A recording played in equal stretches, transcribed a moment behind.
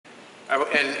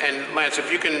And Lance,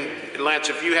 if you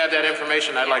have that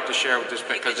information, I'd like to share with this,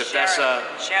 because if that's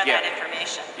share that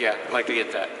information. Yeah, I'd like to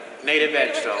get that. Native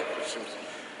Edge, though.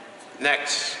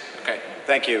 Next. Okay.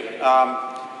 Thank you.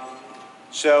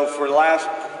 So for the last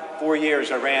 4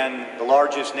 years, I ran the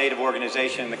largest Native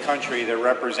organization in the country that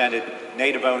represented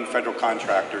Native-owned federal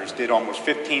contractors. Did almost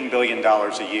 $15 billion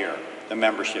a year, the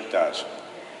membership does.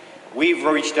 We've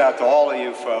reached out to all of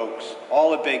you folks,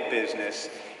 all the big business.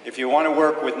 If you want to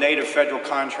work with Native federal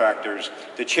contractors,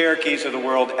 the Cherokees of the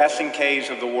world, S&Ks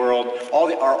of the world,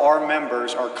 our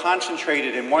members are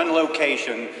concentrated in one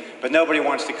location, but nobody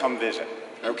wants to come visit.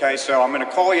 Okay, so I'm going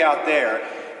to call you out there.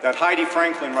 That Heidi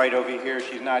Franklin right over here,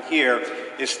 she's not here,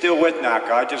 is still with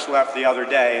NACA. I just left the other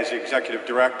day as the executive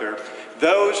director.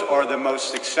 Those are the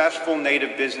most successful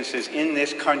Native businesses in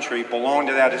this country, belong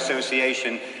to that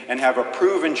association, and have a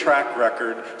proven track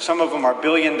record. Some of them are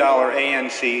billion-dollar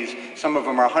ANCs, some of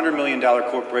them are $100 million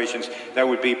corporations that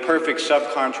would be perfect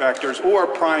subcontractors, or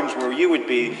primes where you would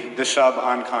be the sub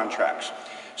on contracts.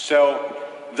 So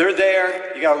they're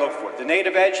there, you gotta look for it. The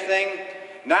Native Edge thing,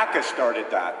 NACA started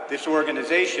that. This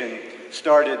organization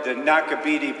started the NACA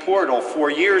BD portal 4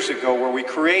 years ago, where we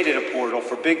created a portal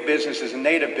for big businesses and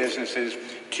Native businesses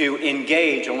to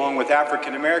engage along with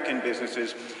African American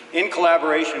businesses in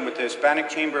collaboration with the Hispanic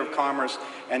Chamber of Commerce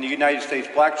and the United States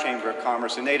Black Chamber of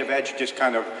Commerce. And Native Edge just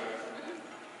kind of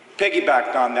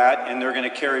piggybacked on that, and they're going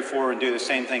to carry forward and do the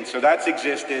same thing. So that's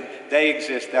existed, they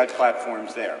exist, that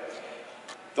platform's there.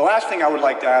 The last thing I would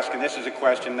like to ask, and this is a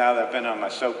question now that I've been on my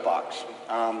soapbox.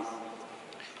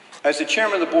 As the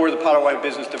chairman of the board of the Potawatomi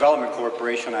Business Development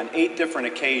Corporation, on 8 different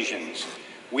occasions,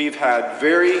 we've had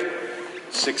very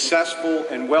successful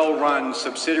and well-run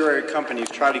subsidiary companies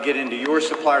try to get into your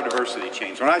supplier diversity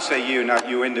chains. When I say you, not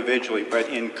you individually, but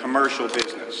in commercial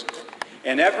business.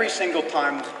 And every single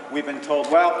time we've been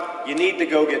told, well, you need to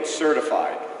go get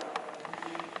certified.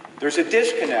 There's a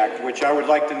disconnect, which I would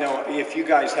like to know if you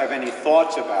guys have any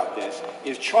thoughts about this,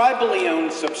 is tribally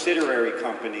owned subsidiary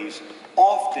companies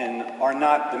often are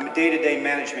not, the day-to-day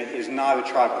management is not a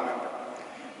tribal member.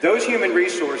 Those human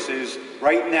resources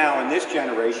right now in this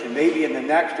generation, maybe in the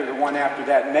next or the one after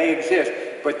that, may exist,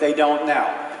 but they don't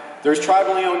now. There's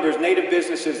tribally owned, there's Native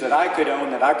businesses that I could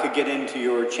own, that I could get into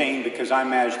your chain because I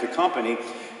manage the company.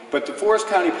 But the Forest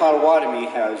County Potawatomi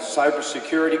has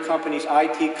cybersecurity companies,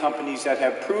 IT companies that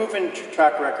have proven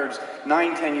track records,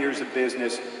 9, 10 years of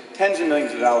business, tens of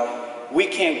millions of dollars. We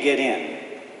can't get in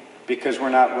because we're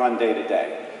not run day to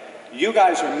day. You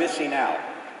guys are missing out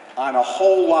on a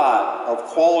whole lot of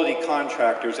quality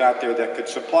contractors out there that could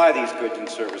supply these goods and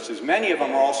services. Many of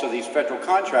them are also these federal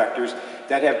contractors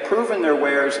that have proven their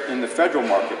wares in the federal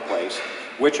marketplace,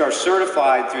 which are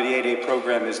certified through the 8A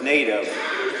program as Native,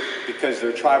 because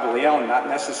they're tribally owned, not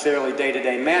necessarily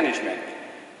day-to-day management.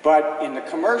 But in the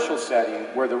commercial setting,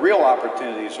 where the real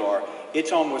opportunities are,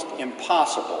 it's almost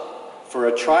impossible for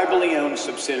a tribally owned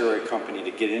subsidiary company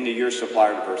to get into your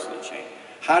supplier diversity chain.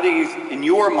 How do you, in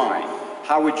your mind,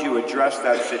 how would you address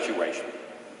that situation?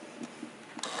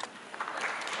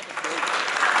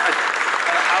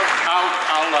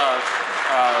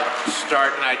 I'll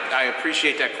start, and I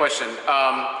appreciate that question.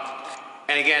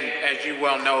 And again, as you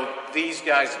well know, these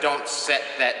guys don't set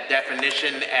that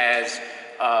definition as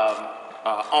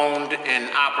owned and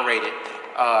operated.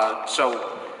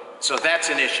 So that's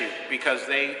an issue, because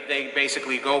they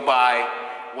basically go by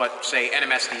what, say,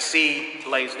 NMSDC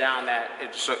lays down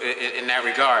in that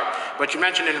regard. But you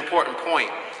mentioned an important point.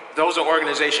 Those are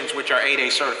organizations which are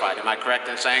 8A certified. Am I correct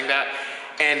in saying that?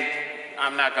 And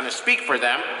I'm not going to speak for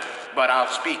them, but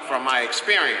I'll speak from my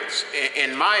experience.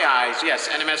 In my eyes, yes,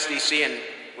 NMSDC and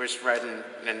Rich Fred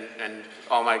and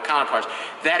all my counterparts,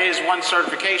 that is one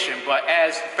certification, but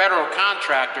as federal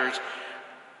contractors,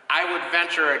 I would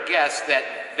venture a guess that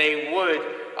they would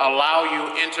allow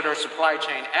you into their supply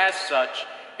chain as such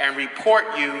and report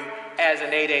you as an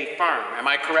 8A firm. Am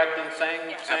I correct in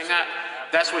saying that?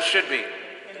 That's what should be.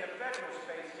 In the federal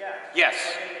space, yes. Yes.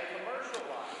 But in the commercial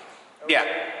line, okay, yeah.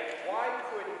 Why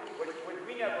could, what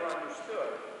we never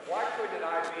understood, why couldn't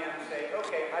IBM say,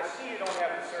 okay, I see you don't have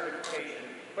the certification,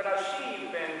 but I see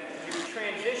you've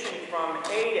transitioned from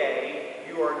 8A,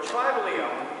 you are tribally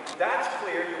owned, that's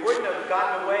clear, you wouldn't have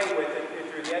gotten away with it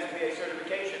through the SBA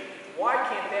certification. Why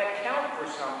can't that count for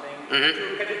something?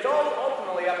 Because it's all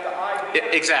ultimately up to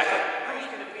IBM. Exactly. Who's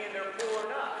going to be in their pool or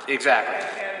not. Exactly.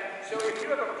 And so if you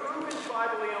have a proven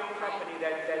tribally owned company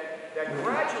that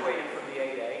graduated from the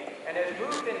 8A and has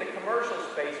moved into commercial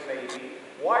space maybe,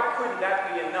 why couldn't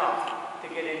that be enough to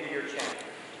get into your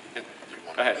chain?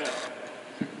 Go ahead.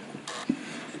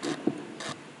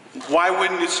 Why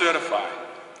wouldn't it certify?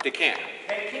 They can't.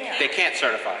 They can't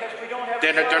certify. Because we don't have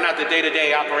They're not the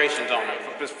day-to-day operations owner.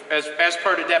 As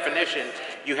per the definition,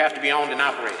 you have to be owned and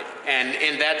operated. And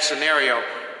in that scenario,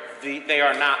 they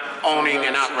are not owning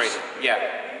and operating. Yeah.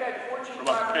 We've had Fortune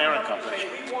What about the 500 parent companies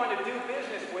company? say, we want to do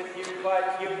business with you,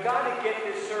 but you've got to get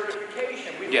this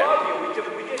certification. We Yeah. love you.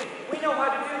 We know how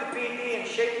to do the BD and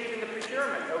shape even the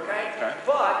procurement, okay?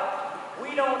 But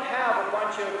we don't have a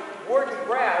bunch of Wharton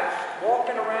grads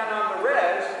walking around on the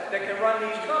res that can run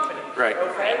these companies. Right.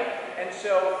 Okay? And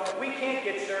so we can't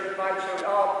get certified, so,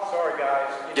 oh, sorry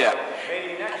guys. You know,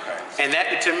 maybe next time. And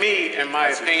that, to me, in my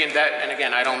opinion, that, and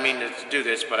again, I don't mean to do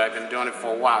this, but I've been doing it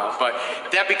for a while, but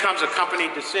that becomes a company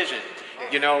decision.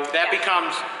 You know, that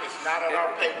becomes, It's not on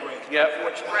our pay grade. yeah,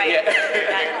 Right.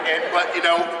 yeah, But you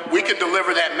know, we can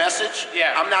deliver that message.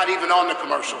 Yeah. I'm not even on the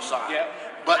commercial side. Yeah.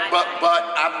 But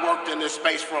I've worked in this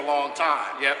space for a long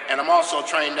time. Yep. And I'm also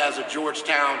trained as a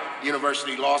Georgetown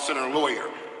University Law Center lawyer.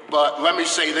 But let me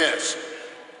say this.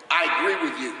 I agree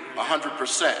with you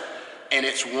 100%. And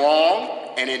it's wrong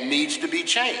and it needs to be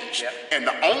changed. Yep. And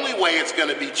the only way it's going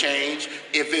to be changed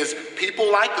if is people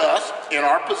like us in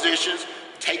our positions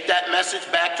take that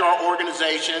message back to our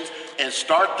organizations and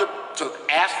start to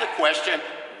ask the question,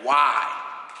 why?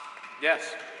 yes.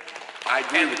 I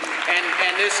agree with you.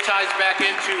 And this ties back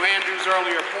into Andrew's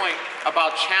earlier point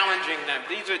about challenging them.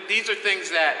 These are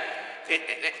things that,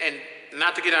 and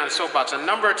not to get on a soapbox, a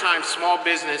number of times small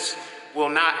business will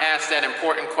not ask that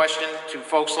important question to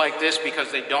folks like this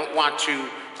because they don't want to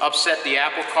upset the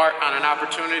apple cart on an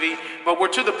opportunity. But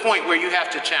we're to the point where you have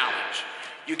to challenge.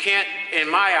 You can't, in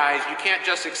my eyes, you can't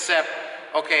just accept,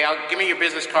 okay, give me your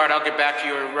business card, I'll get back to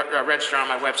you or register on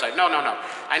my website. No.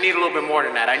 I need a little bit more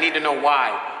than that. I need to know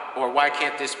why, or why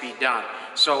can't this be done?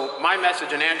 So my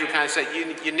message, and Andrew kind of said,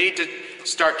 you need to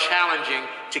start challenging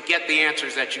to get the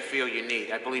answers that you feel you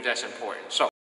need. I believe that's important. So.